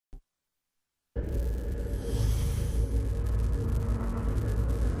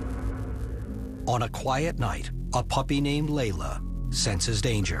On a quiet night, a puppy named Layla senses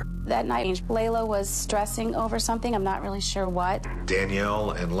danger. That night, Layla was stressing over something. I'm not really sure what.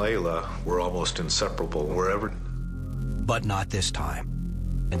 Danielle and Layla were almost inseparable wherever. But not this time.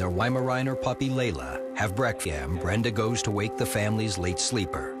 In their Weimaraner puppy Layla have breakfast, Brenda goes to wake the family's late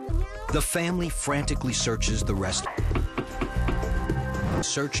sleeper. The family frantically searches the rest.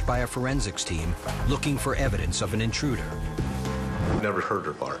 Searched by a forensics team looking for evidence of an intruder. Never heard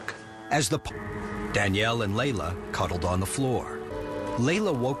her bark. As Danielle and Layla cuddled on the floor.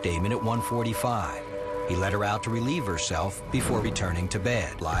 Layla woke Damon at 1:45. He let her out to relieve herself before returning to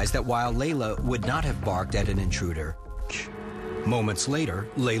bed. Lies that while Layla would not have barked at an intruder. Moments later,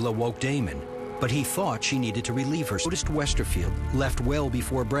 Layla woke Damon, but he thought she needed to relieve her. Noticed Westerfield left well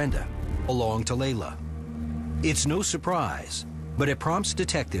before Brenda, belonged to Layla. It's no surprise, but it prompts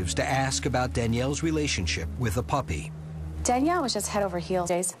detectives to ask about Danielle's relationship with the puppy. Danielle was just head over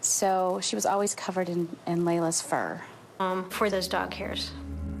heels, so she was always covered in Layla's fur. For those dog hairs.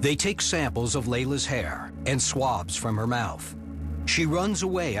 They take samples of Layla's hair and swabs from her mouth. She runs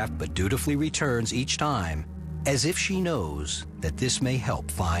away, but dutifully returns each time, as if she knows that this may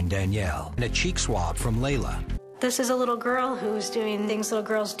help find Danielle. And a cheek swab from Layla. This is a little girl who's doing things little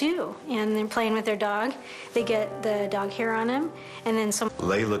girls do, and then playing with their dog. They get the dog hair on him, and then some.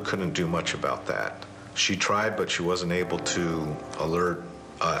 Layla couldn't do much about that. She tried, but she wasn't able to alert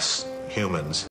us humans.